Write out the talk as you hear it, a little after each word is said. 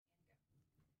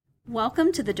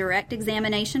Welcome to the Direct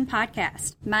Examination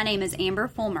Podcast. My name is Amber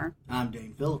Fulmer. I'm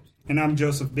Dane Phillips. And I'm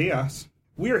Joseph Bias.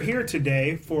 We are here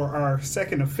today for our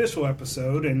second official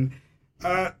episode, and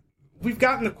we've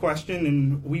gotten the question,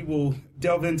 and we will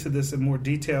delve into this in more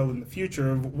detail in the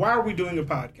future, of why are we doing a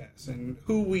podcast and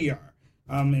who we are.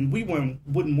 And we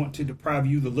wouldn't want to deprive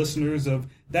you, the listeners, of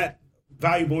that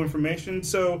valuable information.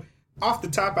 So off the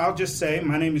top, I'll just say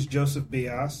my name is Joseph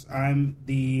Bias. I'm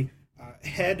the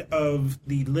head of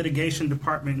the litigation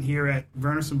department here at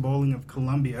Vernerson Bowling of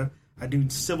Columbia. I do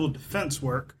civil defense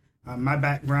work. My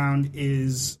background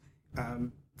is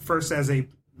first as a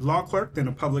law clerk, then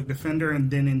a public defender, and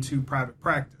then into private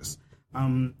practice.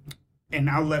 And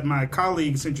I'll let my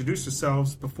colleagues introduce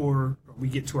themselves before we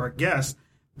get to our guests.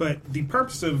 But the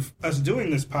purpose of us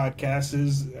doing this podcast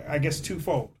is, I guess,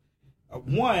 twofold.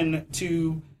 One,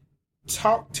 to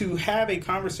have a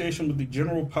conversation with the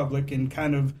general public and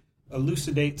kind of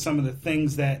elucidate some of the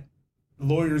things that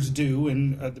lawyers do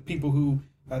and the people who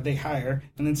they hire.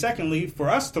 And then secondly, for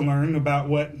us to learn about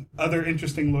what other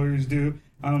interesting lawyers do,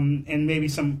 and maybe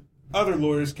some other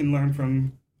lawyers can learn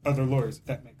from other lawyers, if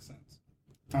that makes sense.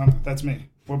 That's me.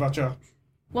 What about y'all?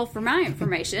 Well, for my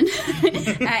information,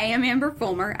 I am Amber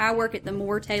Fulmer. I work at the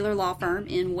Moore Taylor Law Firm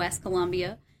in West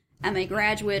Columbia. I'm a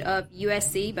graduate of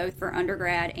USC, both for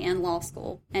undergrad and law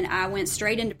school, and I went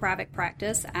straight into private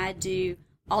practice. I do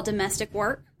all domestic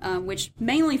work, which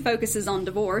mainly focuses on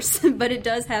divorce, but it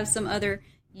does have some other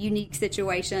unique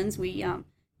situations. We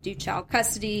do child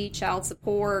custody, child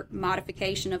support,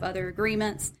 modification of other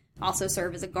agreements, also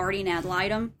serve as a guardian ad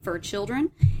litem for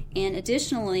children. And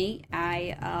additionally,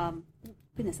 I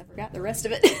forgot the rest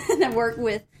of it. I work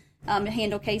with,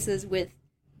 handle cases with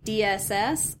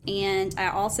DSS, and I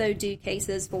also do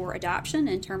cases for adoption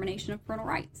and termination of parental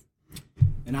rights.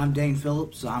 And I'm Dane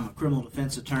Phillips. I'm a criminal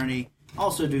defense attorney.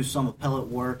 Also do some appellate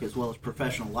work as well as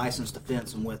professional license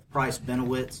defense. I'm with Price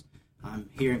Benowitz. I'm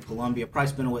here in Columbia.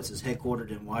 Price Benowitz is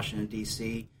headquartered in Washington,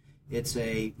 D.C. It's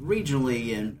a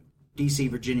regionally in D.C.,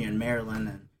 Virginia, and Maryland,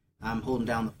 and I'm holding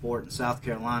down the fort in South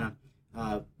Carolina.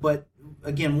 But,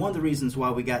 again, one of the reasons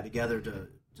why we got together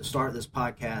to start this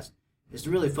podcast is to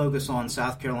really focus on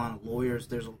South Carolina lawyers.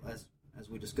 There's, as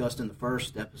we discussed in the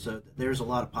first episode, there's a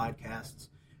lot of podcasts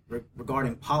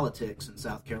regarding politics in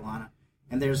South Carolina,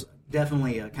 and there's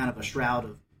definitely a kind of a shroud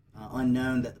of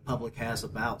unknown that the public has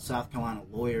about South Carolina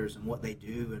lawyers and what they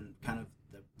do and kind of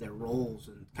their roles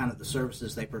and kind of the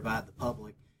services they provide the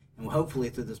public. And hopefully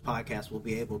through this podcast we'll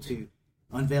be able to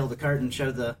unveil the curtain,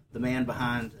 show the man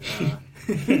behind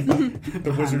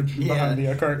the wizard behind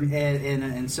the curtain,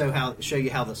 and show you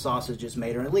how the sausage is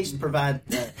made, or at least provide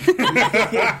That's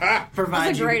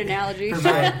a great analogy.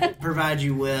 provide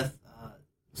you with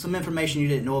some information you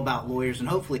didn't know about lawyers, and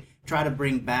hopefully try to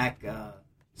bring back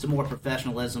some more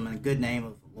professionalism and a good name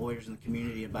of lawyers in the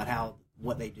community about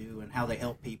what they do and how they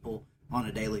help people on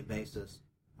a daily basis.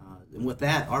 And with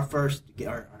that, our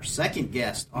second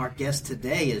guest, our guest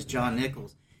today is John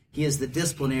Nichols. He is the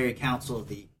disciplinary counsel of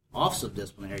the Office of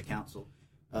Disciplinary Counsel,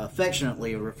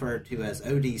 affectionately referred to as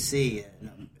ODC.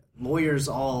 Lawyers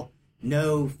all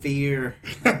know, fear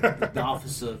the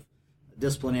Office of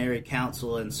Disciplinary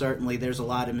Counsel, and certainly there's a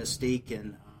lot of mystique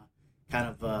and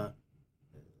a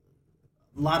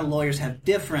lot of lawyers have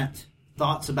different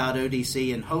thoughts about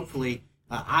ODC, and hopefully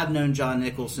I've known John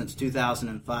Nichols since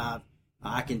 2005.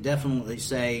 I can definitely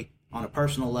say on a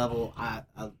personal level I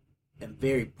am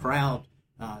very proud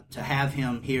to have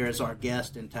him here as our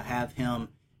guest and to have him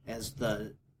as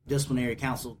the disciplinary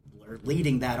counsel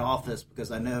leading that office,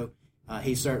 because I know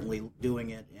he's certainly doing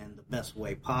it in the best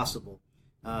way possible.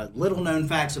 Little known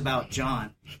facts about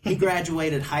John. He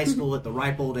graduated high school at the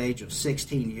ripe old age of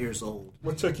 16 years old.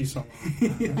 What took you so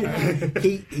long?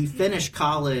 He finished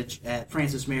college at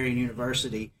Francis Marion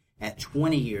University at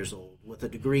 20 years old with a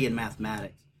degree in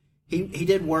mathematics. He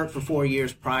did work for 4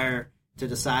 years prior to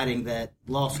deciding that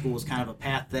law school was kind of a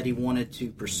path that he wanted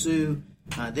to pursue.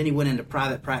 Then he went into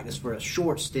private practice for a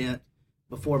short stint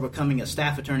before becoming a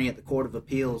staff attorney at the Court of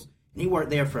Appeals. And he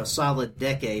worked there for a solid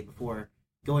decade before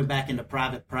going back into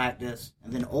private practice,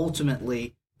 and then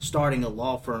ultimately starting a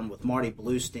law firm with Marty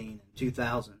Bluestein in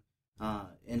 2000,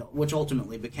 which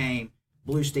ultimately became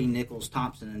Bluestein, Nichols,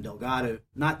 Thompson, and Delgado.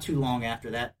 Not too long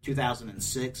after that,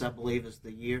 2006, I believe, is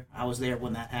the year. I was there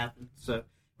when that happened. So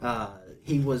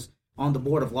he was on the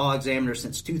Board of Law Examiners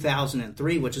since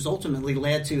 2003, which has ultimately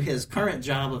led to his current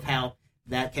job of how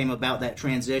that came about, that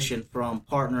transition from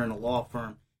partner in a law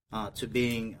firm to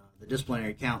being the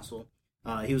disciplinary counsel.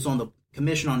 He was on the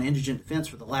Commission on Indigent Defense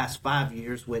for the last 5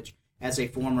 years, which, as a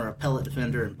former appellate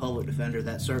defender and public defender,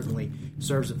 that certainly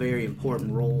serves a very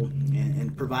important role in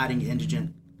providing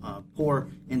indigent poor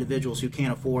individuals who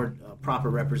can't afford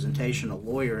proper representation, a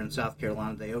lawyer in South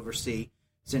Carolina. They oversee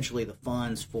essentially the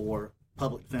funds for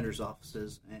public defenders'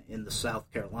 offices in the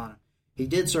South Carolina. He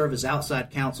did serve as outside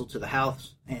counsel to the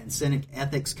House and Senate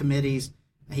ethics committees.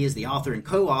 He is the author and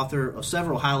co-author of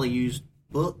several highly used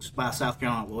books by South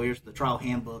Carolina lawyers. The Trial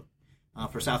Handbook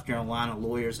for South Carolina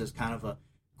lawyers is kind of a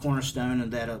cornerstone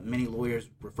and that many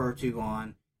lawyers refer to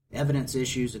on evidence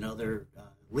issues and other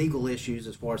legal issues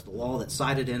as far as the law that's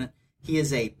cited in it. He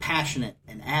is a passionate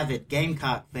and avid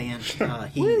Gamecock fan.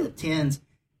 He attends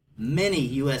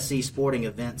many USC sporting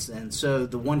events, and so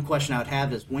the one question I would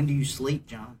have is, when do you sleep,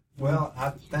 John? Well,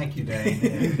 thank you,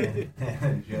 Dane,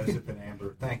 and Joseph and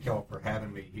Amber. Thank y'all for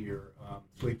having me here.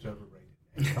 Sleep's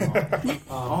overrated. Come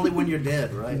on. Only when you're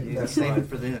dead, right? You save it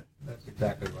for then. That's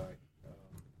exactly right.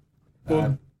 Well,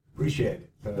 I appreciate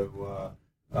it. So,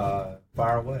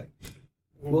 fire away.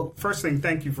 Well, first thing,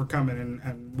 thank you for coming,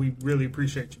 and we really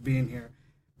appreciate you being here.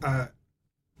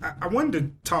 I wanted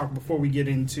to talk before we get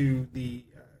into the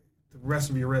rest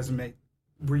of your resume.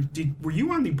 Were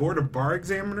you on the board of bar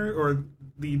examiner or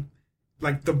the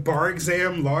bar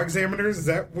exam law examiners? Is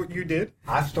that what you did?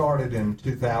 I started in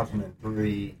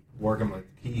 2003 working with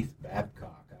Keith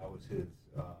Babcock. I was his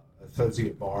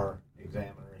associate bar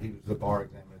examiner. He was the bar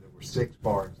examiner. There were 6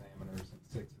 bar examiners and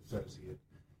 6 associates.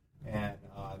 And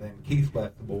then Keith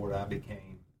left the board. I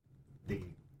became the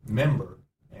member,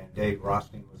 and Dave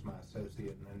Rothstein was my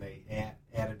associate. And then they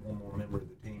added one more member to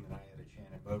the team, and I added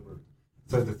Shannon Bober.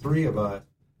 So the 3 of us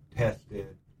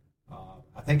tested.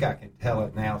 I think I can tell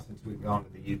it now since we've gone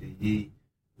to the UDE.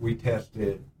 We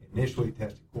initially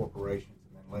tested corporations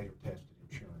and then later tested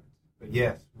insurance. But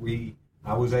yes,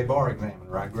 I was a bar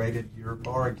examiner. I graded your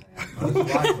bar exam. Most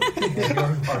likely.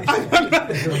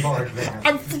 Your bar exam.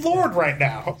 I'm floored right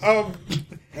now.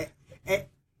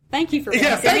 Thank you for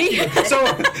Yeah, thank you. So,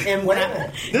 And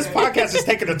this podcast is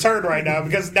taking a turn right now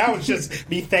because now it's just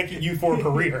me thanking you for a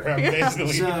career.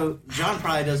 Basically. So John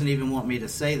probably doesn't even want me to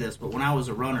say this, but when I was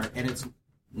a runner, and it's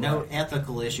no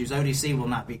ethical issues, ODC will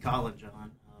not be calling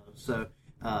John, so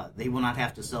they will not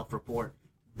have to self-report.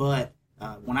 But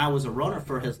when I was a runner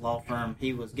for his law firm,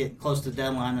 he was getting close to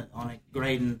deadline on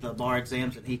grading the bar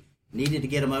exams, and he needed to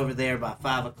get them over there by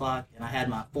 5 o'clock. And I had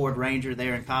my Ford Ranger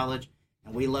there in college,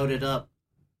 and we loaded up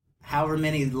however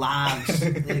many lives,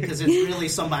 because it's really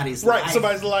somebody's life. Right,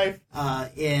 somebody's life.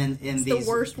 In It's these, the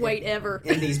worst weight ever.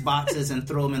 in these boxes, and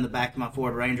threw them in the back of my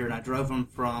Ford Ranger, and I drove them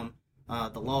from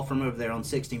the law firm over there on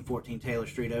 1614 Taylor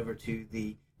Street over to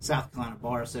the South Carolina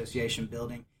Bar Association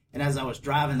building. And as I was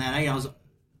driving that, I was a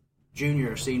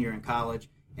junior or senior in college,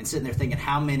 and sitting there thinking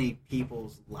how many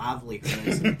people's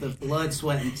livelihoods, the blood,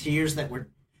 sweat, and tears that were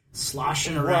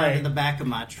sloshing around in the back of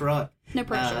my truck. No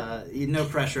pressure. No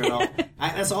pressure at all.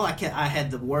 That's all I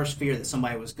had the worst fear that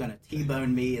somebody was going to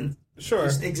T-bone me, and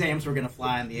exams were going to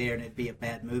fly in the air, and it'd be a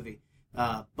bad movie.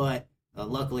 But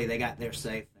luckily, they got there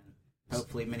safe, and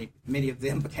hopefully many of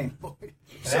them became lawyers.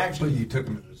 And actually, you took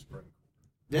him to the spring.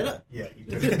 Did it? Yeah, you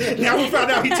did. Now we found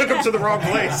out he took him to the wrong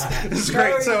place. This is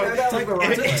great. So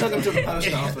Took them to the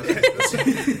post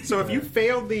office. So if you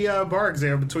failed the bar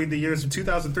exam between the years of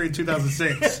 2003 and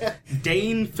 2006,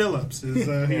 Dane Phillips is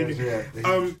here.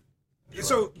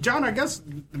 So, John, I guess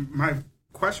my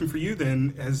question for you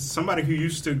then, as somebody who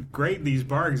used to grade these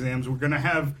bar exams, we're going to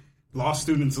have law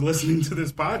students listening to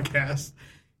this podcast.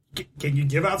 Can you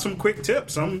give out some quick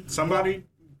tips? Somebody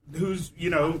who's,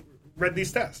 read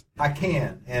these tests. I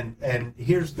can, and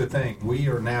here's the thing: we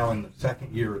are now in the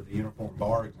 2nd year of the uniform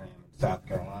bar exam in South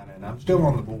Carolina, and I'm still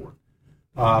on the board.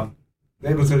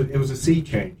 It was a sea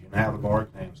change in how the bar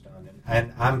exam's done,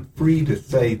 and I'm free to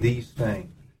say these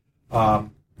things.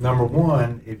 Number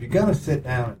one, if you're going to sit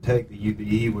down and take the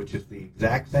UDE, which is the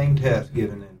exact same test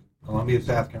given in Columbia,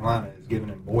 South Carolina, is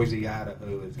given in Boise,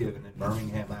 Idaho, is given in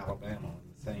Birmingham, Alabama on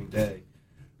the same day,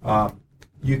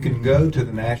 you can go to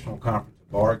the National Conference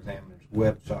of Bar Examiners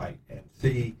website and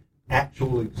see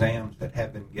actual exams that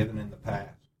have been given in the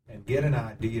past and get an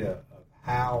idea of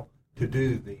how to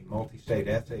do the multi-state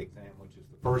essay exam, which is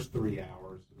the first 3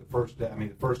 hours, the first half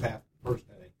of the first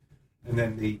day, and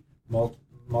then the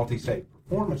multi-state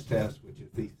performance test, which is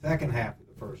the second half of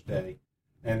the first day,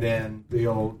 and then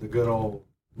the good old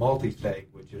multi-state,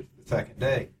 which is the second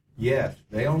day. Yes,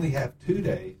 they only have 2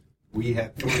 days. We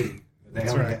have 3. They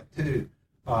only have 2.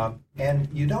 And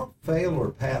you don't fail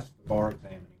or pass the bar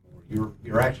exam anymore.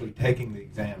 You're actually taking the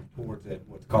exam towards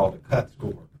what's called a cut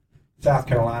score. South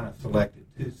Carolina selected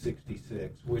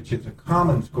 266, which is a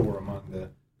common score among the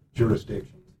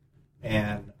jurisdictions.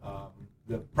 And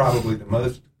probably the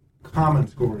most common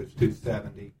score is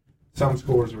 270. Some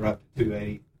scores are up to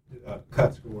 280.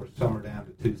 Cut scores, some are down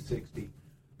to 260.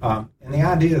 And the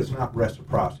idea is not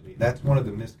reciprocity. That's one of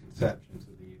the misconceptions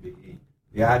of the UBE.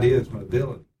 The idea is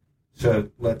mobility. So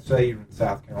let's say you're in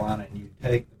South Carolina and you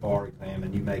take the bar exam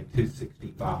and you make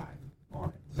 265 on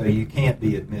it. So you can't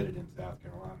be admitted in South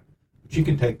Carolina. But you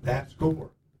can take that score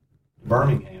to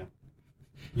Birmingham.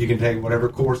 You can take whatever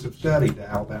course of study the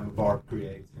Alabama bar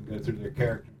creates and go through their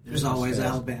character. There's always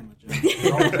Alabama, Joe.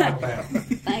 There's always Alabama.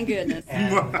 Thank goodness.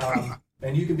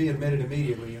 And you can be admitted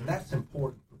immediately, and that's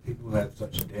important for people who have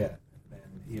such debt.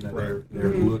 And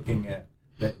they're looking at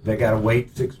they got to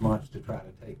wait 6 months to try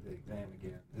to take the exam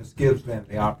again. This gives them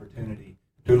the opportunity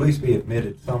to at least be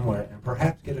admitted somewhere and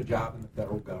perhaps get a job in the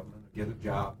federal government or get a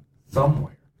job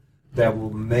somewhere that will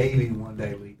maybe one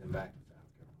day lead them back to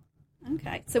South Carolina.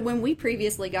 Okay. So when we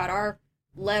previously got our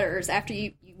letters, after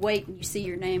you wait and you see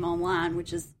your name online,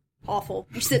 which is awful,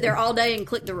 you sit there all day and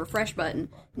click the refresh button.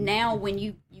 Now when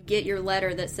you get your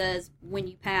letter that says when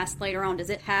you pass later on,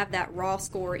 does it have that raw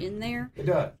score in there? It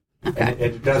does. Okay. And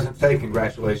it doesn't say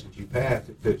congratulations, you passed.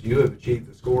 It says you have achieved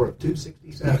the score of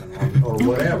 267 or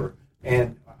whatever.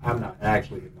 And I've not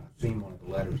seen one of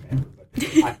the letters ever, but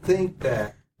I think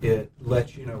that it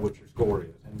lets you know what your score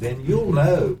is. And then you'll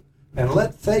know, and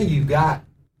let's say you got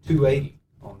 280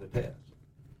 on the test.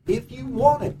 If you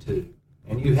wanted to,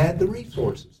 and you had the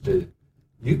resources to,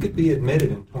 you could be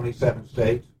admitted in 27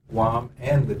 states, Guam,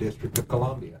 and the District of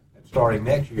Columbia. And starting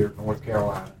next year, North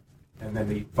Carolina, and then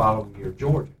the following year,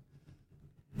 Georgia.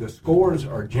 The scores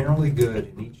are generally good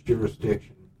in each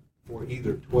jurisdiction for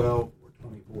either 12 or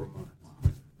 24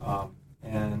 months.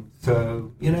 And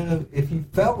so, if you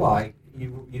felt like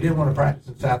you didn't want to practice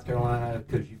in South Carolina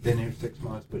because you've been here 6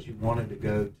 months, but you wanted to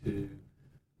go to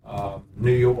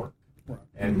New York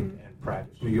and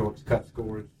practice. New York's cut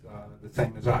score is the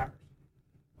same as ours.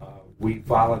 We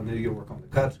followed New York on the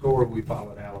cut score. We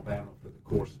followed Alabama for the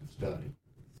course of study.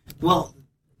 Well,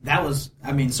 that was,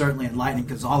 certainly enlightening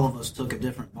because all of us took a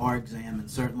different bar exam, and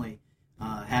certainly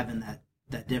having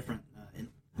that different.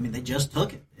 They just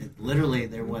took it. Literally,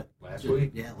 they're last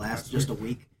week? Yeah, just a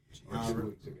week. 2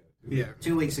 weeks ago. Yeah.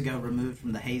 2 weeks ago, removed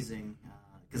from the hazing,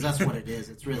 because that's what it is.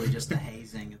 It's really just a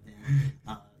hazing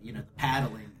event. The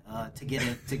paddling to get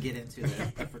into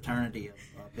the fraternity of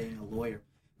being a lawyer.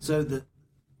 So the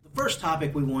first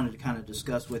topic we wanted to kind of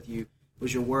discuss with you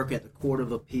was your work at the Court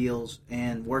of Appeals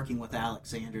and working with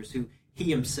Alex Sanders, who he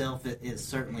himself is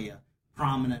certainly a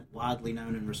prominent, widely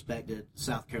known and respected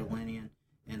South Carolinian,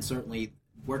 and certainly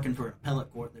working for an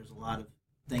appellate court, there's a lot of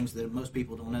things that most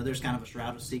people don't know. There's kind of a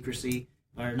shroud of secrecy,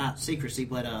 or not secrecy,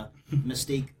 but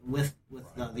mystique with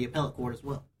the appellate court as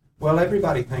well. Well,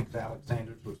 everybody thinks Alex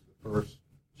Sanders was the first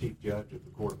chief judge of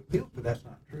the Court of Appeals, but that's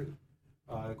not true.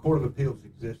 The Court of Appeals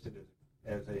existed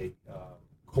as a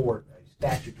court, a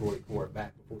statutory court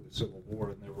back before the Civil War,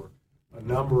 and there were a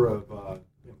number of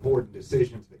important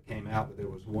decisions that came out, but there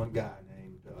was one guy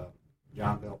named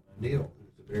John Belton O'Neill,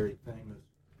 who's a very famous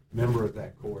member of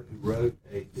that court, who wrote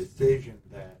a decision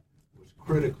that was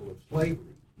critical of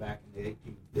slavery back in the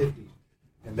 1850s,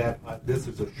 and that this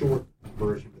is a short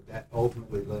version, but that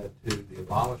ultimately led to the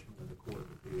abolishment of the Court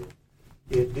of Appeals.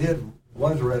 It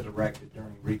was resurrected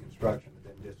during Reconstruction, but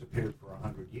then disappeared for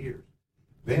 100 years.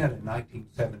 Then, in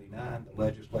 1979, the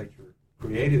legislature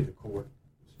created the court.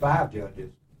 It was 5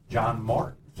 judges. John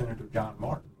Martin, Senator John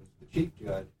Martin, was the chief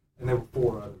judge, and there were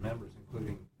 4 other members,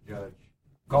 including Judge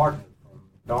Gardner from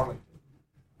Darlington.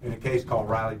 In a case called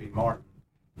Riley v. Martin,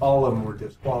 all of them were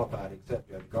disqualified except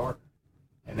Judge Gardner,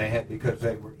 and because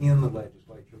they were in the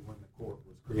legislature when the court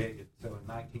was created. So in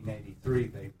 1983,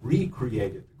 they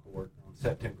recreated the court on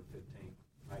September 15th,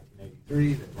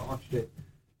 1983. They launched it,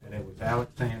 and it was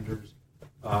Alex Sanders,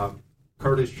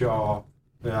 Curtis Shaw,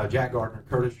 Jack Gardner,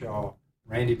 Curtis Shaw,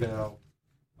 Randy Bell,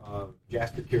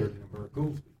 Jasper Kierden, and Burr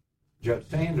Goolsby. Judge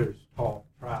Sanders taught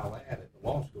trial at the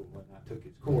law school when I took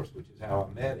his course, which is how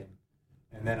I met him.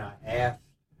 And then I asked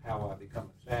how I become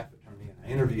a staff attorney, and I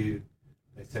interviewed.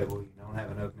 They said, well, you don't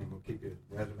have an opening, we'll keep your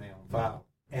resume on file.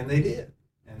 And they did.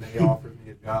 And they offered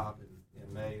me a job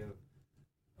in May of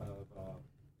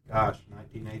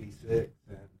 1986.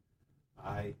 And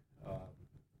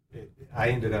I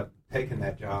ended up taking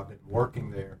that job and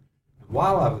working there. And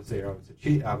while I was there, I was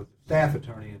a staff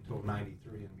attorney until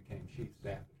 93 and became chief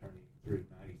staff attorney through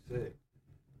 96.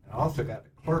 And I also got to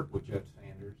clerk with Judge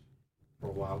Sanders for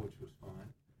a while, which was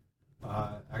fun.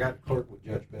 I got to clerk with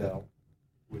Judge Bell,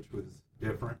 which was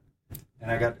different. And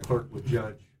I got to clerk with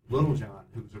Judge Littlejohn,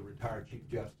 who was a retired chief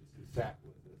justice who sat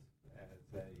with us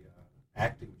as a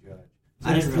acting judge. So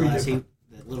I didn't realize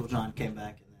that Littlejohn came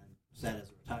back and then sat as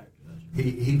a retired judge.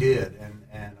 He did,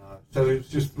 and so it was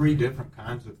just 3 different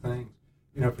kinds of things.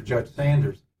 For Judge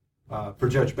Sanders, For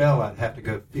Judge Bell, I'd have to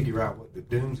go figure out what the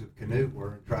dooms of Canute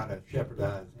were and try to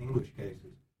shepherdize English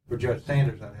cases. For Judge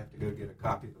Sanders, I'd have to go get a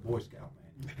copy of the Boy Scout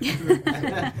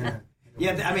Manual.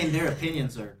 Yeah, I mean, their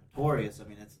opinions are notorious. I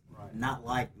mean, it's Right. not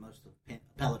like most of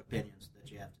appellate opinions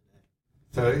that you have today.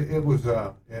 So it was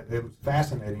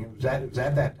fascinating. It was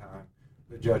at that time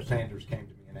that Judge Sanders came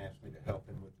to me and asked me to help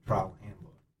him with the trial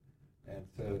handbook, and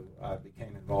so I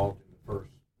became involved in the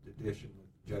first edition with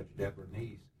Judge Deborah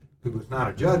Neese, who was not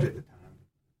a judge at the time,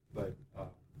 but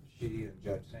she and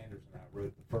Judge Sanders and I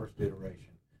wrote the first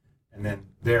iteration, and then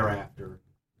thereafter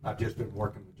I've just been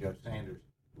working with Judge Sanders,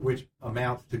 which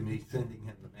amounts to me sending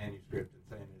him the manuscript and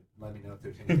saying, "Let me know if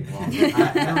there's anything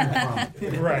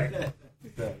wrong." Right.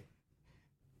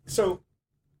 So,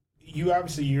 you're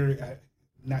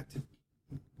not to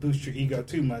boost your ego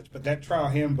too much, but that trial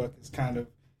handbook is kind of,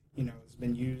 it's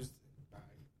been used by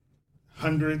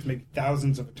hundreds, maybe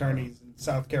thousands of attorneys in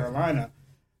South Carolina.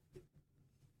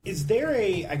 Is there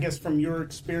I guess from your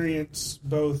experience,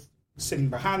 both sitting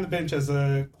behind the bench as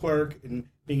a clerk and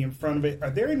being in front of it,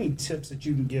 are there any tips that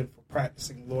you can give for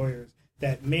practicing lawyers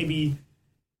that maybe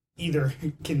either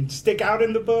can stick out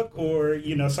in the book or,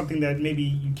 something that maybe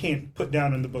you can't put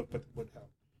down in the book but would help?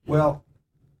 Well,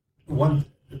 one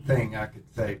thing I could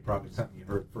say, probably something you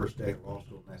heard first day of law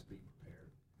school, and that's be prepared.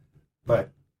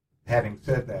 But having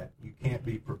said that, you can't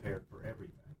be prepared for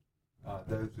everything.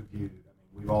 Those of you,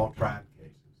 we've all tried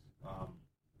cases.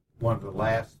 One of the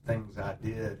last things I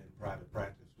did in private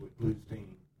practice with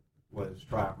Bluestein was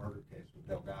try a murder case with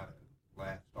Delgado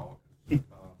last August.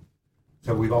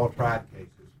 So we've all tried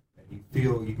cases, and you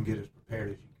feel you can get as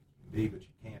prepared as you can be, but you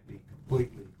can't be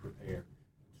completely prepared.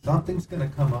 Something's going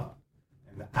to come up.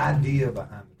 And the idea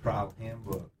behind the trial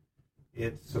handbook,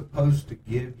 it's supposed to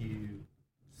give you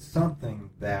something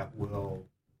that will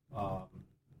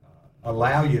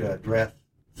allow you to address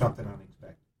something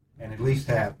unexpected, and at least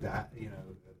have that,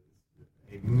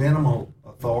 a minimal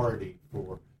authority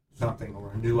for something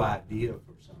or a new idea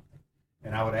for something.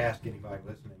 And I would ask anybody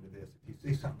listening to this, if you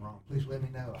see something wrong, please let me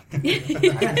know.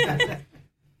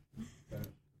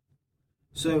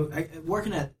 So,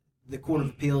 working at the Court of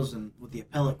Appeals and with the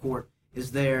appellate court,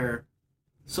 is there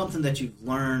something that you've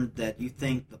learned that you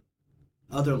think the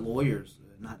other lawyers,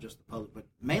 not just the public, but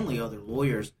mainly other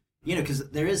lawyers, because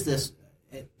there is this,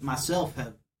 myself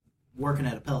have working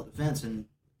at appellate defense and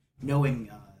knowing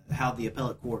how the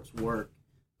appellate courts work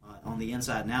on the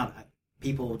inside and out,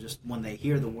 people just, when they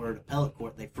hear the word appellate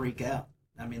court, they freak out.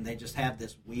 I mean, they just have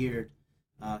this weird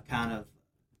kind of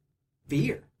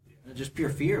fear, just pure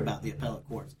fear about the appellate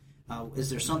courts. Is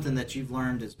there something that you've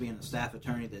learned as being a staff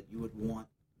attorney that you would want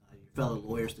your fellow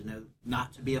lawyers to know,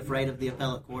 not to be afraid of the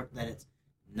appellate court, that it's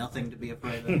nothing to be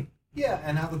afraid of? Yeah,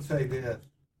 and I would say this,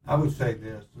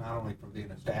 not only from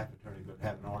being a staff attorney, but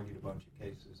having argued a bunch of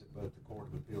cases at both the Court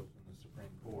of Appeals and the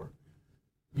Supreme Court.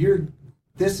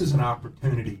 This is an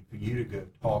opportunity for you to go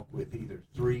talk with either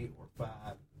 3 or 5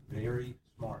 very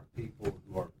smart people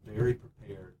who are very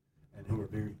prepared and who are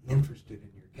very interested in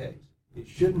your case. It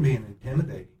shouldn't be an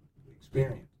intimidating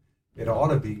experience. It ought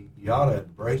to be, you ought to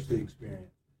embrace the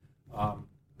experience.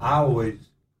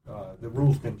 The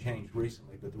rule's been changed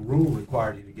recently, but the rule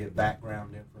required you to give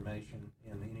background information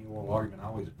in any oral argument. I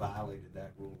always violated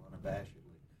that rule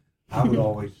unabashedly. I would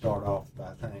always start off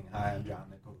by saying, "Hi, I'm John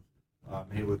Nichols. I'm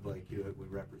here with Blake Hewitt. We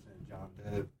represent John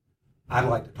Doe. I'd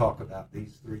like to talk about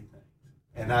these 3 things."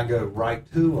 And I go right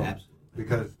to them. Absolutely.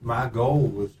 Because my goal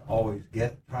was to always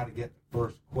try to get the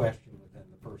first question within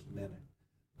the first minute.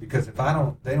 Because if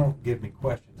they don't give me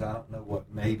questions, I don't know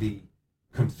what may be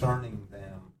concerning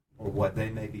them or what they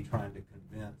may be trying to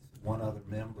convince one other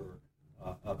member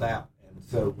about. And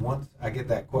so once I get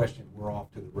that question, we're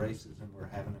off to the races and we're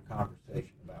having a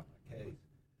conversation about my case.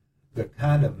 The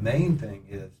kind of main thing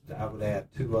is, I would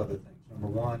add 2 other things. Number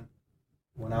one,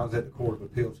 when I was at the Court of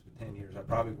Appeals for 10 years, I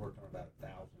probably worked on about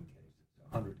 1,000 cases,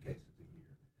 100 cases a year.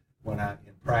 When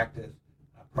in practice,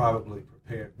 I probably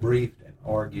briefed and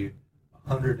argued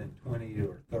 120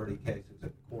 or 30 cases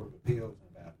at the Court of Appeals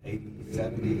and about 80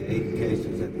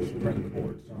 cases at the Supreme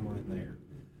Court, somewhere in there.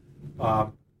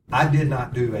 I did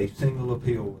not do a single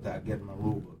appeal without getting my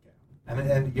rule book out.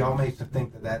 And y'all may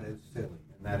think that is silly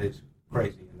and that is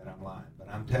crazy and that I'm lying, but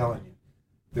I'm telling you,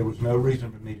 there was no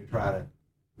reason for me to try to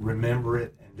remember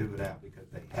it and do it out because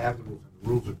they have the rules, and the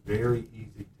rules are very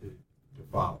easy to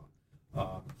follow.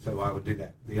 So I would do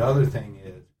that. The other thing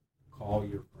is call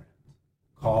your friends.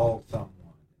 Call someone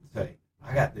and say,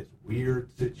 "I got this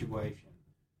weird situation.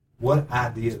 What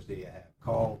ideas do you have?"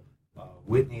 Call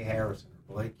Whitney Harrison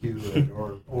or Blake Hewitt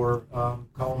or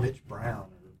call Mitch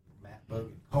Brown or Matt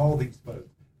Bogan. Call these folks.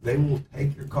 They will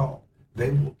take your call.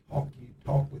 They will talk you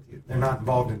talk with you. They're not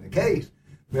involved in the case.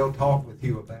 They'll talk with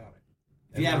you about it.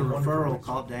 If you have a referral,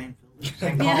 call Dane Phillips.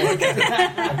 And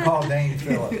call Dane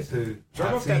Phillips, who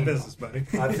Start off that business, buddy.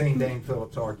 I've seen Dane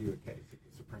Phillips argue a case at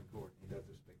the Supreme Court. He does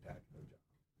a spectacular job.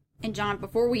 And John,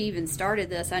 before we even started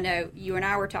this, I know you and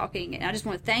I were talking, and I just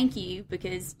want to thank you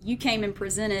because you came and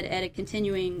presented at a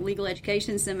continuing legal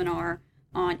education seminar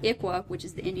on ICWA, which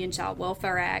is the Indian Child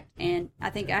Welfare Act, and I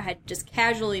think I had just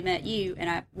casually met you, and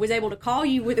I was able to call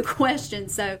you with a question,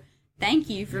 so thank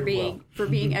you for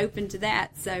being open to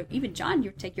that. So even John,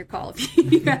 you take your call if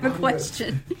you have a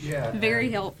question. Yeah,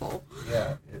 very helpful.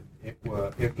 Yeah, that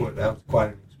was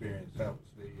quite an experience. That was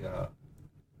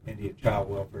the Indian child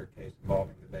welfare case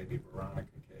involving the baby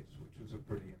Veronica case, which was a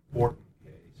pretty important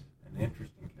case, an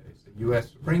interesting case, a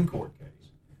U.S. Supreme Court case.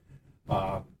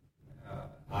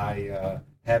 I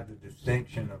have the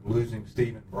distinction of losing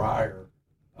Stephen Breyer,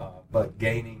 but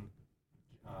gaining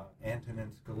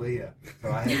Antonin Scalia.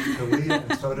 So I had Scalia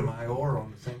and Sotomayor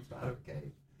on the same side of the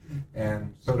case.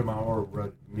 And Sotomayor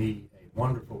wrote me a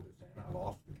wonderful dissent. I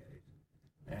lost the case.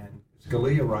 And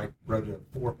Scalia wrote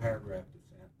a 4-paragraph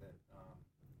dissent that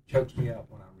chokes me up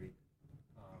when I read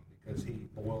it because he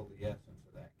boiled the essence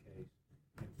of that case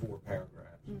in 4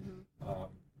 paragraphs. Mm-hmm.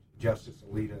 Justice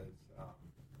Alito's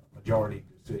majority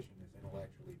decision is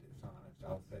intellectually dishonest.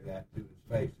 I'll say that to his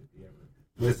face if he ever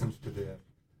listens to this.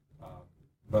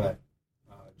 But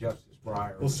Justice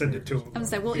Breyer... We'll send it to him. I was going to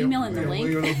say, we'll email him the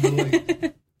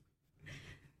link.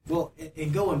 Well,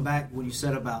 and going back when you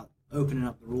said about opening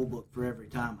up the rule book for every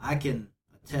time, I can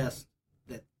attest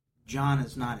that John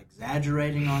is not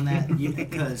exaggerating on that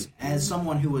because as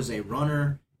someone who was a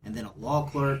runner and then a law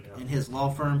clerk in his law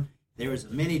firm, there was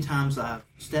many times I've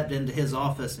stepped into his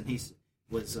office and he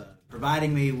was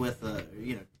providing me with a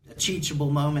teachable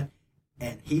moment,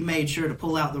 and he made sure to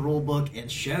pull out the rule book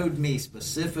and showed me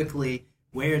specifically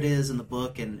where it is in the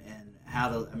book and how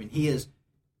to. I mean, he has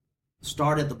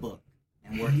started the book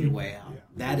and worked your way out. Yeah.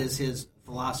 That is his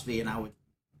philosophy, and I would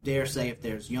dare say if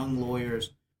there's young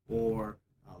lawyers or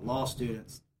law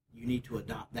students, you need to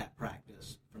adopt that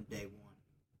practice from day one.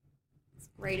 That's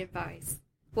great advice.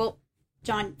 Well,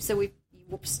 John, so we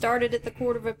started at the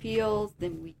Court of Appeals,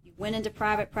 then you went into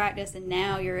private practice, and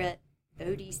now you're at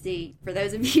ODC. For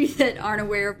those of you that aren't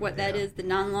aware of what that is, the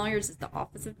non-lawyers is the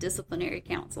Office of Disciplinary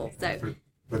Counsel. So,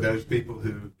 for those people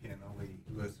who can only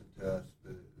listen to us,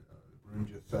 the room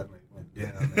just suddenly went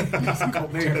dim.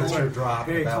 Temperature dropped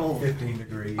about 15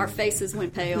 degrees. Our faces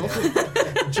went pale.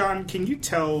 John, can you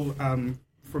tell,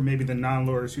 for maybe the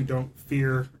non-lawyers who don't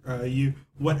fear you,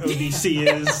 what ODC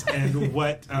is and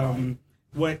what kind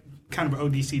of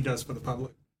ODC does for the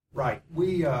public? Right.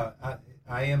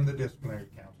 I am the disciplinary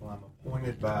counsel. I'm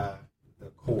appointed by the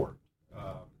court.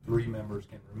 3 members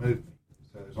can remove me.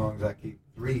 So as long as I keep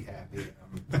 3 happy,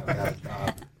 I've got a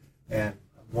job. And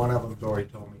one of them's already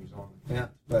told me he's on the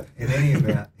fence. But in any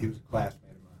event, he was a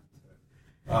classmate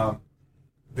of mine. So,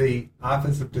 the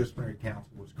Office of Disciplinary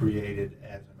Counsel was created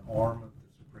as an arm of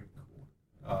the Supreme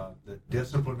Court. The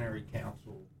disciplinary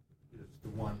counsel is the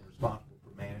one responsible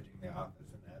for managing the office,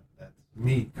 and that's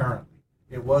me currently.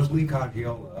 It was Lee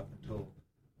Coggiola up until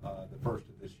the first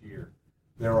of this year.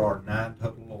 There are 9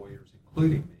 total lawyers,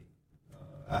 including me.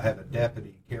 I have a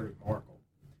deputy, Carrie Markle,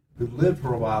 who lived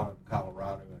for a while in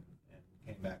Colorado and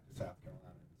came back to South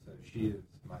Carolina. So she is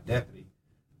my deputy.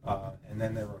 And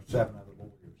then there are 7 other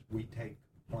lawyers. We take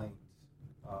complaints.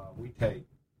 We take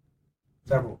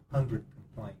several hundred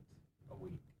complaints a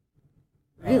week.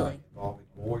 Really? Involving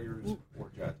lawyers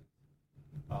or judges.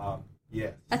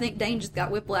 Yes. I think Dane just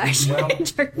got whiplash.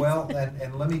 Well,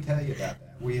 and let me tell you about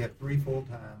that. We have 3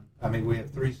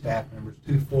 staff members,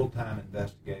 2 full-time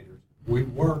investigators. We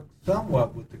work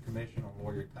somewhat with the Commission on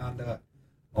Lawyer Conduct,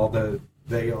 although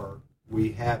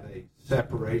we have a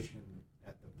separation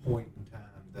at the point in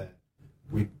time that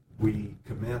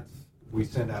we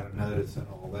send out a notice and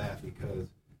all that because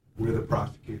we're the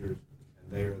prosecutors and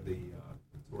they're the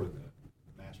sort of the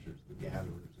masters, the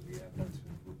gatherers of the evidence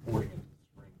and reporting it to the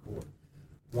Supreme Court.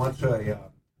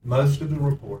 Most of the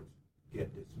reports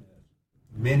get dismissed.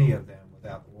 Many of them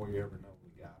without the lawyer ever knowing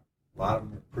we got. A lot of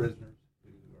them are prisoners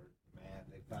who are mad.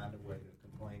 They find a way to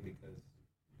complain because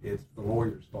it's the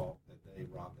lawyer's fault that they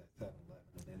robbed that 7-Eleven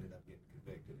and ended up getting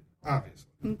convicted.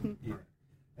 Obviously. Mm-hmm. Yeah.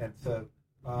 And so,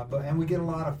 and we get a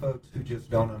lot of folks who just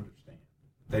don't understand.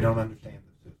 They don't understand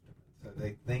the system. So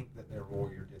they think that their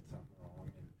lawyer did something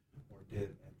wrong and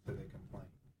so they complain.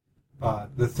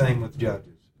 The same with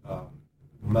judges.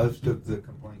 Most of the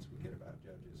complaints we get about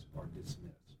judges are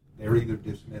dismissed. They're either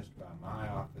dismissed by my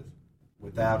office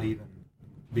without even,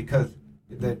 because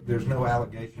there's no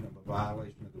allegation of a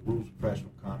violation of the rules of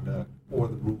professional conduct or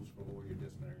the rules for lawyer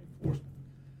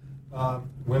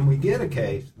When we get a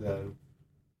case, though,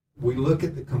 we look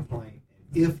at the complaint,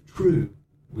 and if true,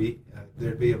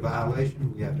 there'd be a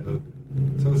violation, we have to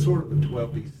open it. So it's sort of a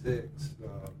 12b6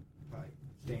 type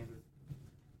standard.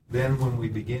 Then when we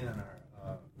begin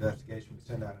our investigation, we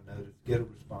send out a notice, get a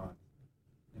response,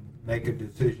 and make a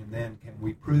decision then, can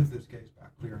we prove this case by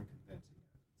clear and convincing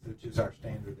evidence, which is our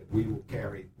standard that we will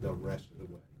carry the rest of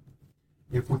the way.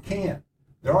 If we can't,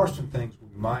 there are some things we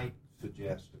might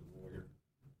suggest to the lawyer.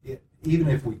 Even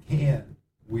if we can,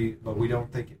 but we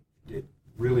don't think it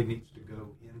really needs to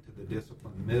go into the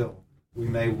discipline mill, we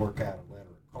may work out a letter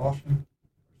of caution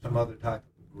or some other type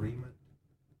of agreement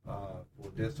for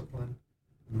discipline.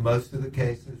 Most of the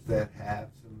cases that have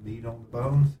some meat on the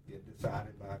bones get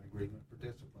decided by an agreement for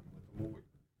discipline with the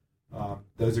lawyer.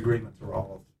 Those agreements are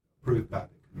all approved by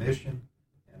the commission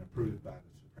and approved by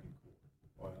the Supreme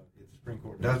Court. If the Supreme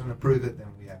Court doesn't approve it,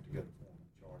 then we have to go to formal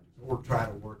charges or try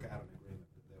to work out an agreement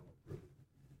that they'll approve.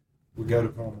 We go to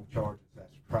formal charges.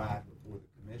 That's tried before the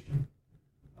commission.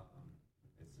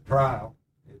 It's a trial.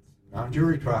 It's a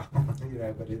non-jury trial,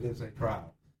 but it is a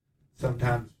trial.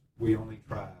 Sometimes we only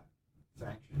try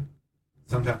sanction.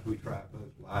 Sometimes we try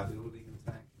both liability and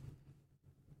sanction.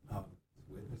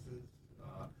 Witnesses.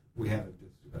 We have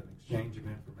an exchange of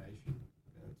information.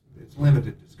 It's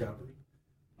limited discovery.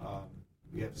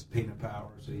 We have subpoena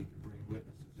power, so you can bring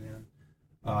witnesses in.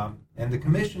 And the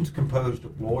commission's composed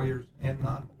of lawyers and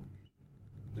non-lawyers.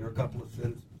 There are a couple of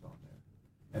citizens on there.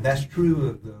 And that's true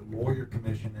of the lawyer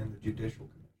commission and the judicial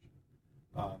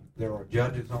commission. There are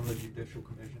judges on the judicial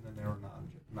commission and there are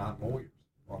non-lawyers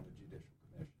on the judicial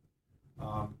commission.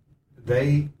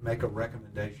 They make a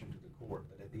recommendation to the court,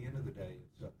 but at the end of the day,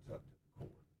 it's up to the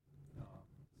court.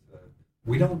 So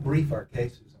we don't brief our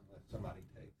cases unless somebody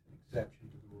takes an exception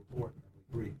to the report and then we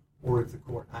brief. Or if the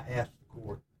court, I asked the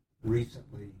court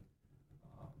recently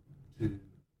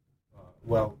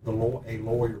a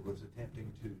lawyer was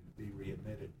attempting to be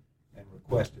readmitted and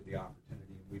requested the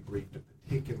opportunity, and we briefed a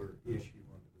particular issue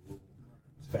under the rule.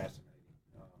 It's fascinating.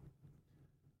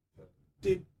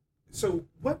 So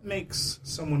what makes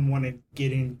someone want to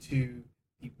get into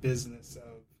the business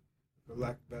of, for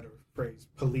lack of a better phrase,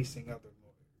 policing other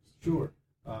lawyers? Sure.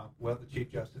 Well, the Chief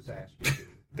Justice asked you to.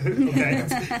 Okay,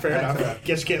 fair enough.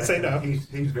 Guess you can't say no. He's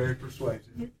very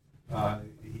persuasive.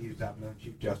 I've known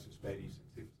Chief Justice Beatty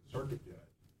since he was a circuit judge,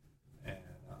 and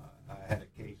I had a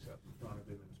case up in front of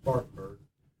him in Spartanburg.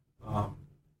 I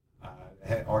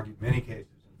had argued many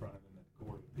cases in front of him at the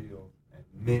Court of Appeals and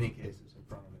many cases in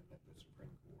front of him at the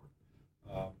Supreme Court.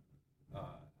 I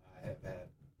have had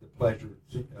the pleasure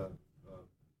of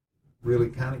really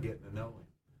kind of getting to know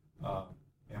him.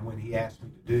 And when he asked me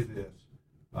to do this,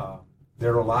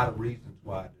 there are a lot of reasons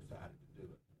why I decided to do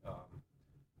it.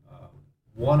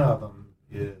 One of them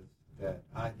is that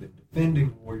I've been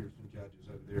defending lawyers and judges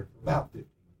over there for about 15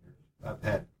 years. I've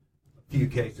had a few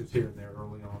cases here and there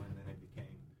early on, and then it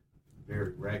became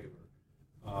very regular.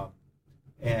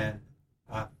 And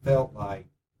I felt like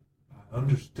I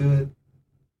understood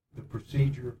the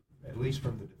procedure, at least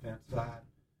from the defense side,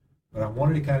 but I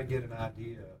wanted to kind of get an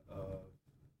idea of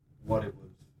what it was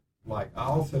like. I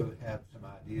also have some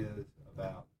ideas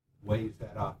about ways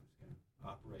that office can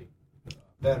operate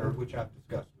better, which I've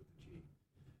discussed with the chief.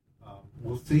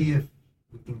 We'll see if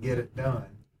we can get it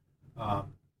done.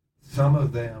 Some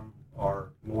of them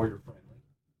are lawyer-friendly.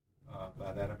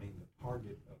 By that I mean the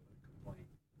target of the complaint,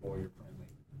 lawyer-friendly.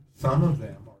 Some of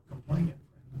them are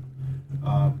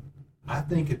complainant-friendly. I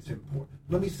think it's important.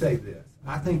 Let me say this.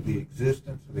 I think the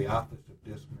existence of the Office of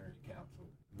Disciplinary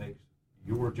Counsel makes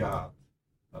your job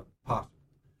possible.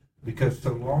 Because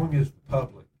so long as the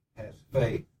public has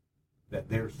faith that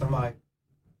there's somebody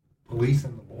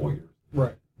policing the lawyers,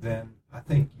 right, then I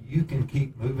think you can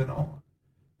keep moving on.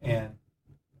 And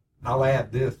I'll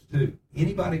add this too.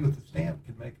 Anybody with a stamp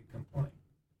can make a complaint.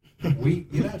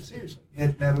 Seriously.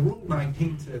 Now the Rule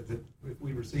 19 says that if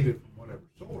we receive it from whatever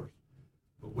source,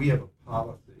 but we have a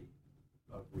policy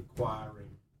of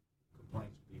requiring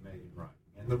complaints to be made in writing.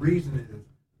 And the reason is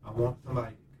I want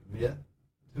somebody to commit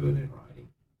to it in writing.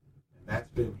 And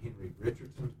that's been Henry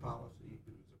Richardson's policy,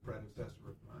 who was a predecessor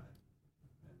of mine.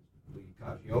 And Lee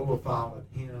Cacciola followed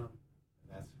him.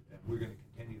 And we're going to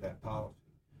continue that policy.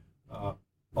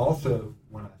 Also,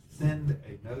 when I send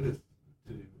a notice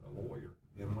to a lawyer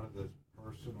in one of those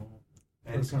personal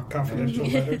and confidential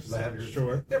letters,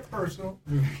 sure, they're personal.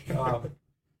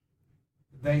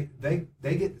 They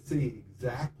get to see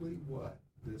exactly what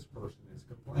this person is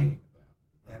complaining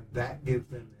about, and that gives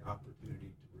them the opportunity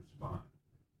to respond.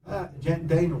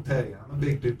 Dane will tell you, I'm a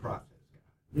big due process guy.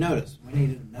 Notice. We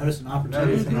need a notice and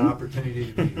opportunity. Notice and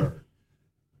opportunity to be heard.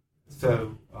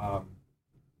 So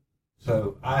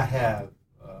So I have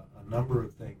a number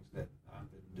of things that I've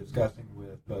been discussing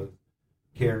with both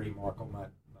Carrie Markle, my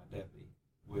deputy,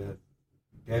 with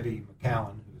Debbie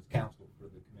McCowan, who is counsel for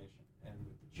the commission, and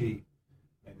with the chief,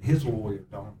 and his lawyer,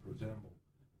 Don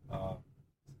Presemble,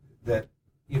 that,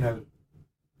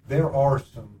 there are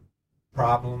some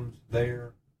problems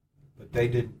there, but they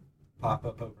didn't pop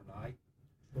up overnight.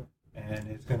 Sure. And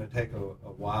it's going to take a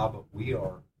while,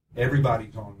 but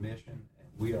everybody's on mission, and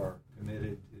we are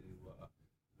committed to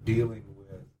dealing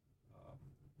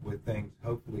with things,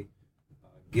 hopefully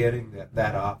getting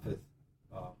that office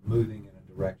moving in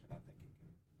a direction I think it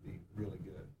can be really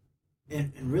good.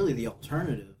 And really the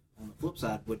alternative on the flip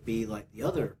side would be like the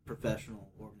other professional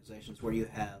organizations where you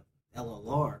have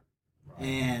LLR. Right.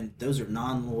 And those are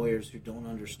non-lawyers who don't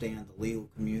understand the legal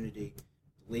community,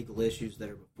 the legal issues that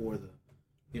are before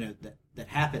that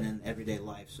happen in everyday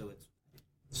life. So it's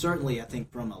certainly, I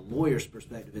think from a lawyer's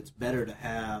perspective, it's better to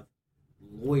have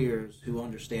lawyers who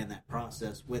understand that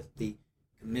process with the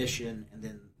commission and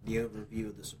then the overview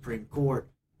of the Supreme Court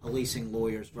policing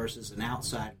lawyers versus an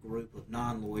outside group of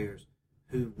non-lawyers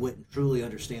who wouldn't truly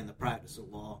understand the practice of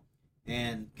law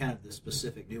and kind of the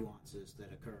specific nuances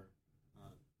that occur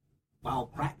while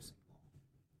practicing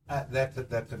law. That's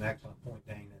an excellent point,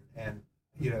 Dane. And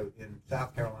in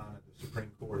South Carolina, the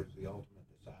Supreme Court is the ultimate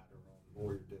decider on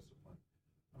lawyer discipline.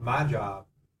 My job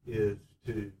is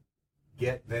to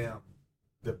get them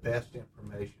the best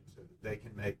information so that they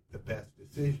can make the best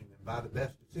decision. And by the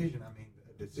best decision, I mean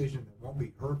a decision that won't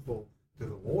be hurtful to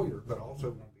the lawyer, but also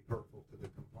won't be hurtful to the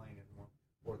complainant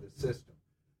or the system.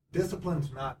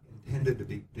 Discipline's not intended to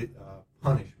be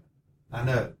punishment. I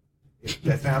know.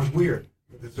 That sounds weird,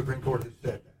 but the Supreme Court has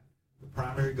said that. The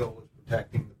primary goal is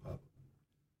protecting the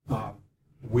public.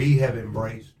 We have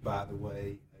embraced, by the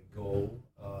way, a goal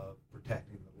of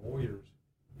protecting the lawyers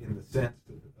in the sense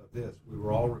of this. We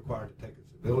were all required to take a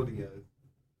civility oath.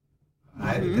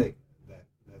 I had to take that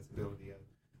civility oath.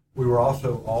 We were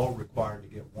also all required to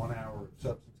get 1 hour of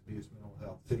substance abuse mental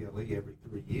health CLE every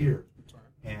 3 years.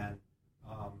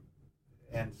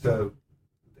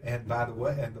 And by the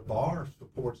way, and the bar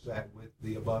supports that with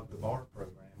the Above the Bar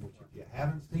program, which if you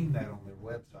haven't seen that on their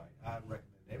website, I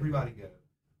recommend everybody go.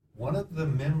 One of the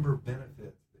member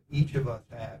benefits that each of us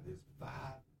have is 5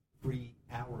 free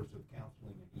hours of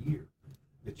counseling a year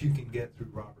that you can get through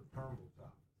Robert Turnbull's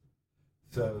office.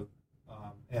 So,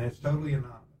 and it's totally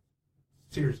anonymous.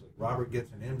 Seriously, Robert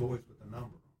gets an invoice with a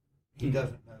number. He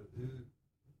doesn't know who.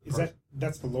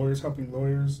 That's the Lawyers Helping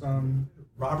Lawyers?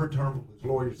 Robert Turnbull is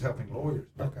Lawyers Helping Lawyers,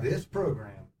 but okay. This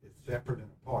program is separate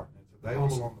and apart, and it's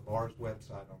available on the bar's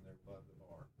website on their Above the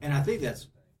Bar. And I think that's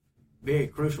very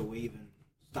crucial. We even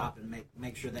stop and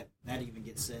make sure that even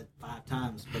gets said 5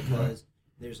 times because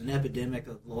there's an epidemic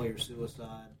of lawyer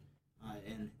suicide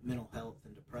and mental health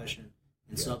and depression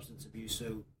and substance abuse.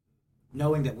 So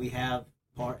knowing that we have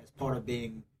as part of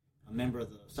being a member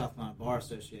of the South Carolina Bar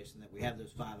Association, that we have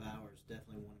those 5 hours,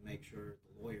 definitely want to make sure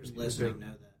the lawyers listening know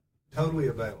that. Totally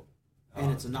available. And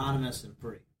it's anonymous and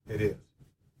free. It is.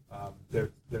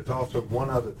 There's also one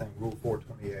other thing, Rule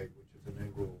 428, which is a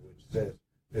new rule, which says,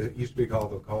 it used to be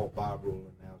called the Call Bob rule,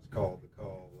 and now it's called the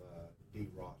Call D.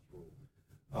 Ross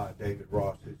rule. David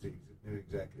Ross is the new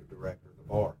executive director of the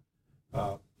bar.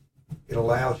 It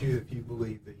allows you, if you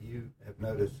believe that you have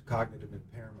noticed cognitive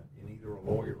impairment in either a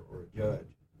lawyer or a judge,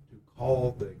 to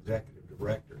call the executive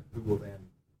director, who will then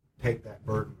take that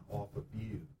burden off of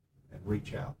you and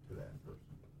reach out to that person.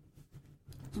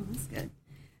 Oh, that's good.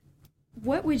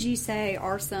 What would you say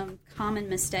are some common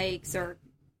mistakes or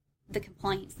the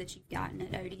complaints that you've gotten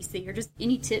at ODC, or just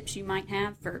any tips you might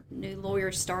have for new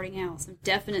lawyers starting out, some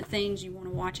definite things you want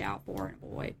to watch out for and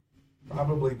avoid?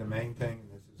 Probably the main thing,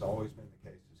 and this has always been the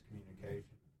case, is communication.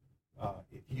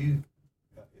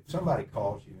 If somebody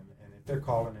calls you, and if they're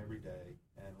calling every day,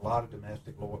 and a lot of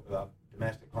domestic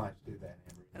clients do that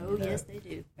every day. Yes, they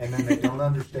do. And then they don't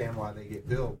understand why they get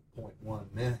billed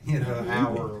 0.1 minute,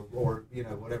 hour, or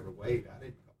whatever. Wait, I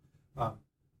didn't call.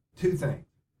 2 things: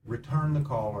 return the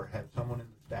call, or have someone in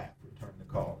the staff return the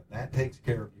call, and that takes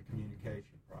care of your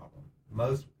communication problem.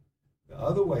 The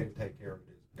other way to take care of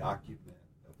it is document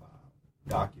the file.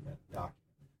 Document.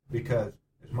 Because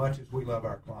as much as we love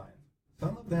our clients,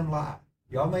 some of them lie.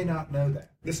 Y'all may not know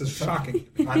that. This is shocking.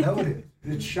 I know it is.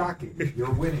 It's shocking.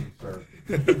 You're winning, sir.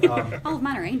 All of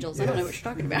mine are angels. Yes. I don't know what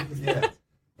you're talking about. Yes.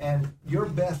 And your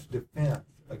best defense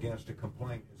against a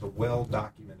complaint is a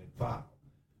well-documented file.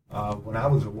 When I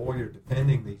was a lawyer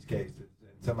defending these cases,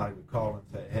 and somebody would call and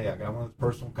say, hey, I got one of those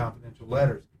personal confidential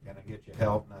letters. Can I get your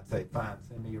help? And I'd say, fine,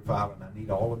 send me your file, and I need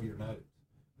all of your notes.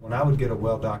 When I would get a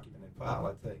well-documented file,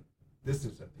 I'd say, this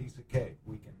is a piece of cake.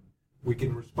 We can we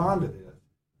can respond to this,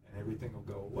 and everything will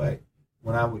go away.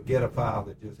 When I would get a file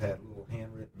that just had little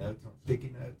handwritten notes on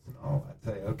sticky notes and all, I'd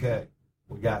say, okay,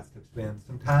 we got to spend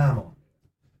some time on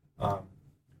this.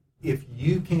 If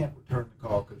you can't return the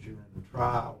call because you're in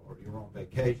trial or you're on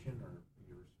vacation or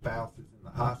your spouse is in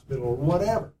the hospital or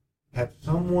whatever, have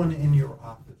someone in your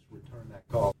office return that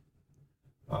call.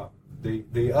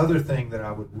 The other thing that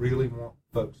I would really want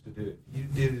folks to do,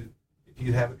 if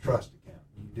you have a trust account,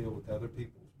 you deal with other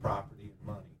people's property and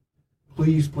money,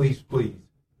 please, please, please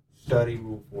study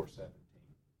Rule 417.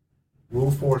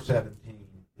 Rule 417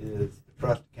 is the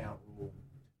trust account rule.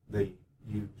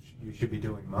 You should be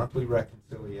doing monthly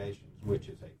reconciliations, which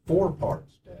is a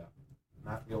 4-part step,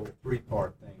 not the old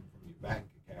 3-part thing from your bank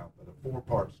account, but a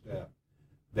 4-part step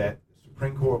that the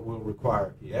Supreme Court will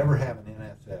require if you ever have an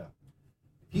NSF.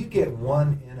 If you get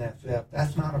one NSF,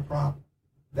 that's not a problem.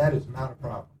 That is not a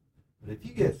problem. But if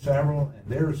you get several, and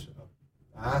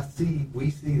we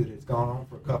see that it's gone on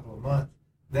for a couple of months,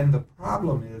 then the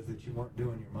problem is that you weren't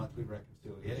doing your monthly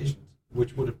reconciliations,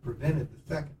 which would have prevented the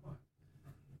second one.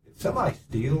 If somebody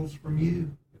steals from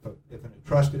you, if a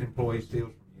trusted employee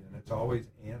steals from you, and it's always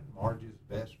Aunt Marge's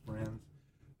best friends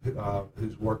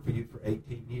who's worked for you for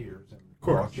 18 years and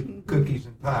brought you cookies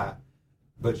and pie,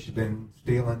 but she's been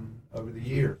stealing over the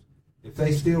years. If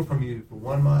they steal from you for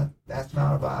 1 month, that's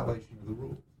not a violation of the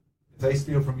rules. If they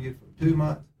steal from you for 2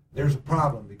 months, there's a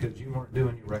problem because you weren't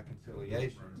doing your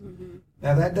reconciliations. Mm-hmm.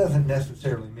 Now, that doesn't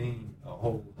necessarily mean a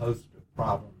whole host of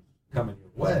problems coming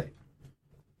your way.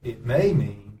 It may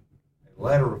mean a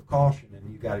letter of caution,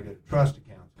 and you got to go to trust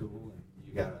account school, and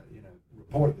you got to,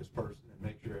 report this person and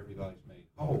make sure everybody's made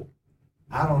whole.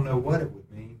 I don't know what it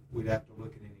would mean. We'd have to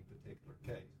look at any particular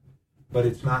case. But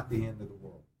it's not the end of the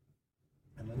world.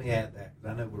 And let me add that, because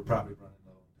I know we're probably running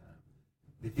low on time.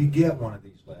 If you get one of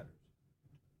these letters,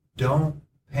 don't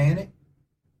panic.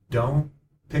 Don't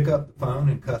pick up the phone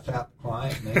and cuss out the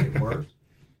client and make it worse.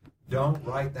 Don't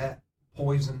write that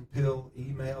poison pill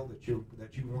email that you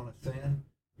want to send.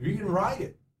 You can write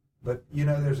it, but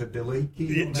there's a delete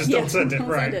key. Just don't send it,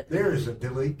 right? There is a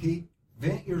delete key.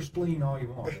 Vent your spleen all you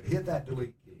want, but hit that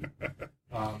delete key.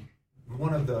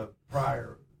 One of the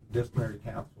prior disciplinary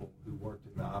counsel who worked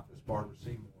in the office, Barbara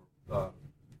Seymour,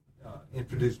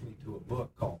 introduced me to a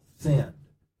book called Send,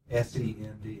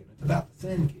 S-E-N-D, and it's about the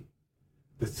send key.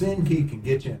 The send key can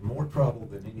get you in more trouble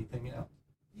than anything else.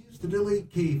 Use the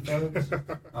delete key, folks.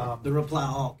 The reply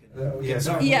all. Yes.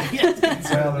 Yeah.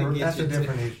 Well, that's a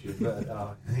different issue, but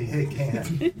it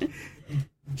can.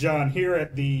 John, here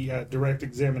at the Direct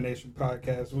Examination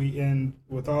Podcast, we end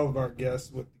with all of our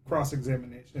guests with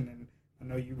cross-examination, and I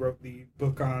know you wrote the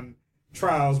book on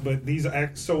trials, but these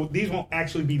won't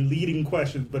actually be leading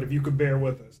questions, but if you could bear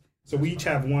with us. So we each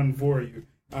have one for you.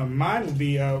 Mine would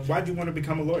be, why do you want to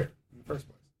become a lawyer in the first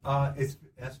place?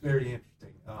 That's very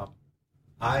interesting.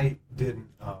 I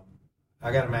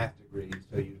got a math degree,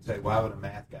 so you'd say, why would a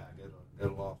math guy go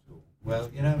to law school? Well,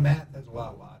 math has a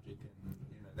lot of logic and,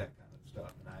 that kind of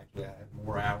stuff. And I had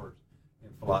more hours in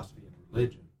philosophy and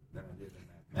religion than I did in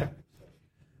mathematics, so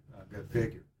go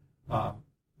figure.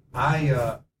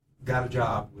 I got a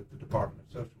job with the Department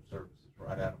of Social Services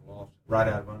right out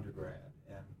of undergrad,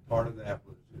 and part of that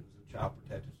was it was a Child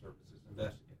Protective Services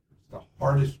investigator. It's the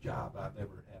hardest job I've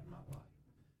ever had in my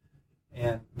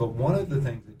life. But one of the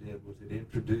things it did was it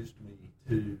introduced me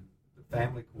to the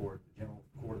family court, the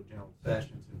Court of General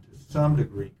Sessions, and to some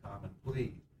degree common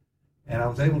pleas. And I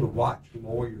was able to watch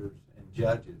lawyers and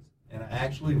judges, and I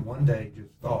actually one day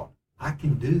just thought, I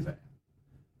can do that.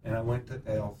 And I went to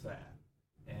LSAT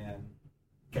and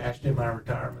cashed in my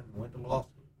retirement and went to law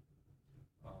school.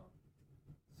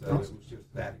 So it was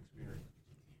just that experience.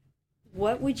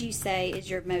 What would you say is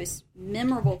your most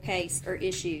memorable case or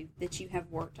issue that you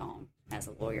have worked on as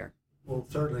a lawyer? Well,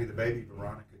 certainly the Baby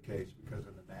Veronica case because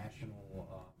of the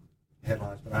national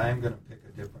headlines, but I am going to pick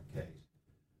a different case.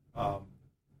 I'm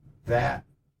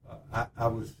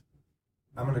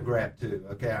going to grab two.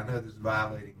 Okay, I know this is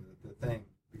violating the thing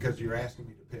because you're asking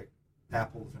me to pick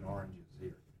apples and oranges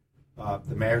here.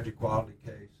 The marriage equality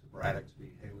case, the Braddock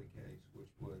v. Haley case,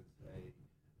 which was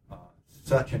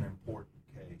such an important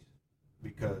case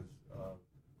because of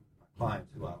my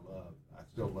clients who I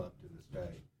still love to this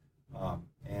day,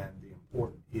 and the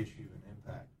important issue and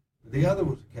impact. The other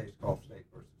was a case called State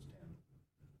versus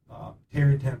Tyndall.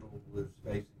 Terry Tyndall was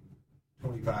facing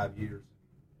 25 years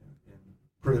in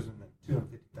prison and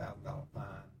 $250,000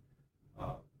 fine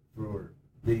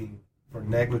for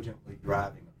negligently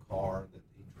driving a car that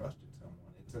he trusted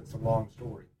someone. It's a long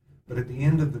story. But at the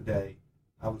end of the day,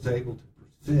 I was able to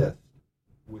persist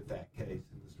with that case,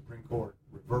 and the Supreme Court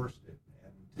reversed it.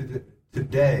 And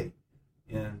today,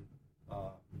 in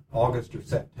August or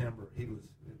September,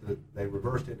 they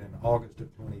reversed it in August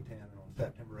of 2010, and on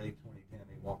September 8, 2010,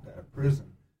 he walked out of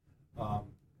prison, a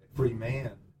free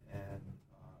man, and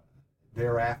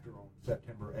thereafter on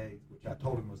September 8th, which I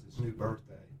told him was his new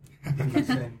birthday,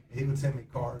 he would send me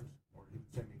cards, or he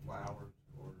would send me flowers.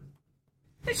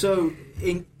 So,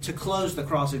 to close the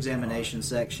cross-examination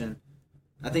section,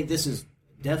 I think this is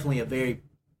definitely a very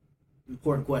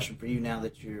important question for you now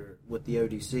that you're with the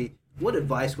ODC. What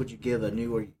advice would you give a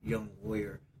new or young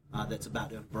lawyer that's about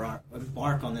to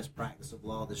embark on this practice of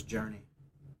law, this journey?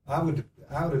 I would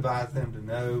advise them to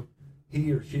know,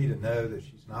 he or she to know that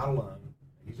she's not alone.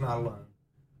 He's not alone.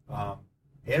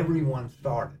 Everyone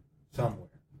started somewhere.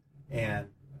 And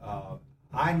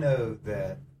I know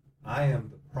that I am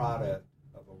the product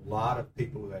of a lot of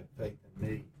people who had faith in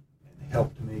me and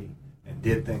helped me and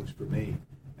did things for me.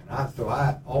 And so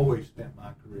I always spent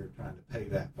my career trying to pay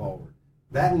that forward.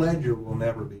 That ledger will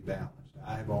never be balanced.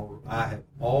 I have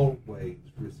always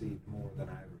received more than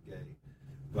I ever gave.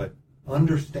 But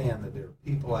understand that there are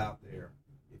people out there.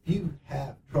 If you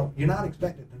have trouble, you're not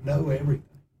expected to know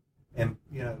everything. And,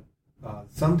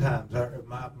 sometimes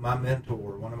my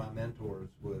mentor, one of my mentors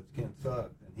was Ken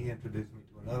Suggs, and he introduced me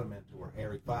to another mentor,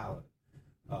 Harry Filet,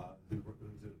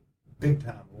 who's a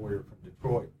big-time lawyer from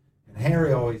Detroit. And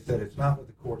Harry always said, it's not what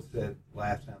the court said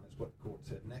last time, it's what the court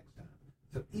said next time.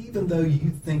 So even though you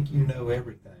think you know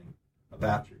everything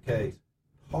about your case,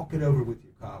 talk it over with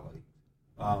your colleagues.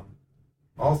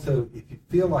 Also, if you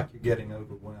feel like you're getting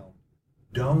overwhelmed,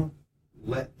 don't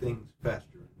let things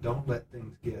fester. Don't let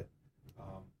things get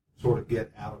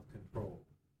out of control.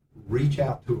 Reach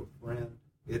out to a friend.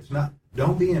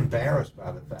 Don't be embarrassed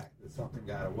by the fact that something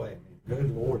got away. I mean,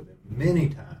 good Lord, there are many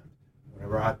times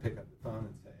whenever I pick up the phone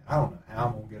and say, I don't know how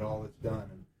I'm going to get all this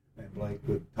done, and Blake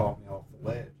would talk me off the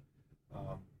ledge.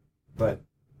 But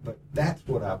that's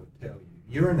what I would tell you.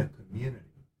 You're in a community.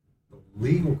 The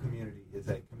legal community is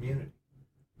a community.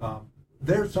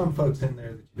 There are some folks in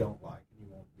there that you don't like and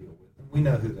you won't deal with, and we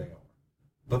know who they are.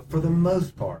 But for the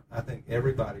most part, I think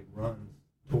everybody runs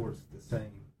towards the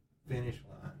same finish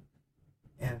line.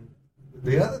 And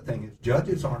the other thing is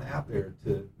judges aren't out there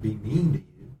to be mean to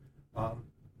you.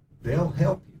 They'll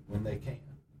help you when they can.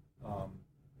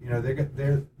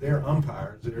 They're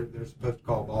umpires. They're supposed to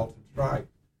call balls and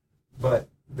strikes, but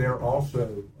they're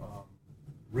also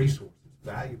resources,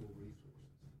 valuable resources.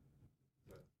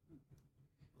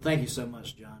 Thank you so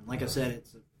much, John. Like I said,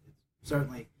 it's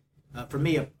certainly, for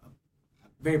me, I'm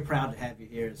very proud to have you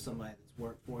here as somebody that's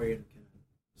worked for you and can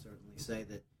certainly say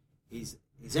that he's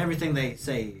everything they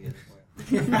say he is.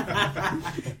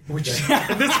 Which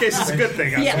in this case is a good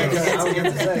thing.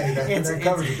 It's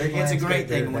a great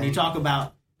thing. When you talk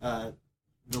about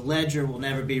the ledger will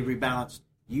never be rebalanced,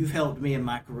 you've helped me in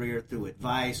my career through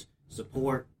advice,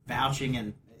 support, vouching,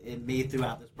 and me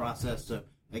throughout this process. So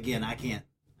again, I can't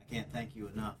thank you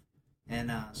enough.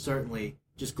 And certainly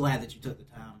just glad that you took the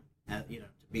time, to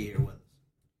be here with us.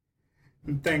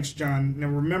 And thanks, John. Now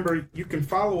remember, you can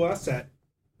follow us at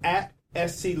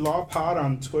SC Law Pod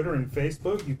on Twitter and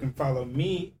Facebook. You can follow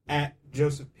me at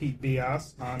Joseph P.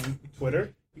 Bias on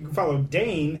Twitter. You can follow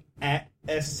Dane at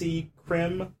SC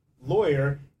Crim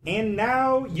Lawyer. And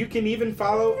now you can even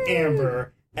follow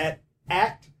Amber at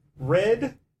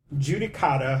Red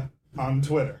Judicata on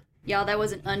Twitter. Y'all, that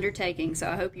was an undertaking, so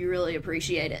I hope you really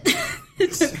appreciate it.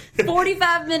 It took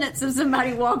 45 minutes of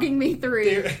somebody walking me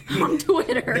through on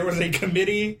Twitter. There was a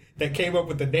committee that came up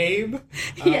with the name,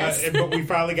 yes. But we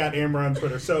finally got Amber on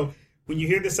Twitter. So when you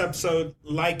hear this episode,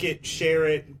 like it, share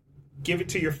it, give it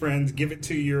to your friends, give it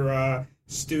to your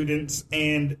students,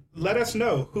 and let us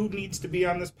know who needs to be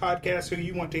on this podcast, who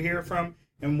you want to hear from,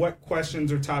 and what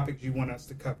questions or topics you want us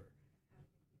to cover.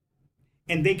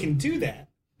 And they can do that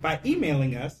by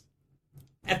emailing us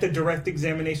at the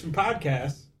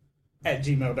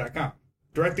directexaminationpodcast@gmail.com.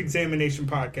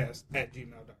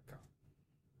 directexaminationpodcast@gmail.com.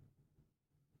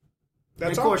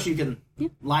 That's of course, you can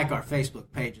like our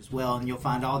Facebook page as well, and you'll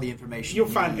find all the information. You'll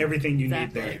find everything you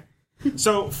need there.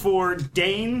 So for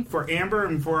Dane, for Amber,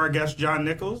 and for our guest John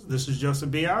Nichols, this is Joseph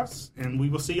Bias, and we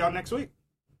will see y'all next week.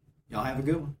 Y'all have a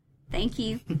good one. Thank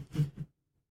you.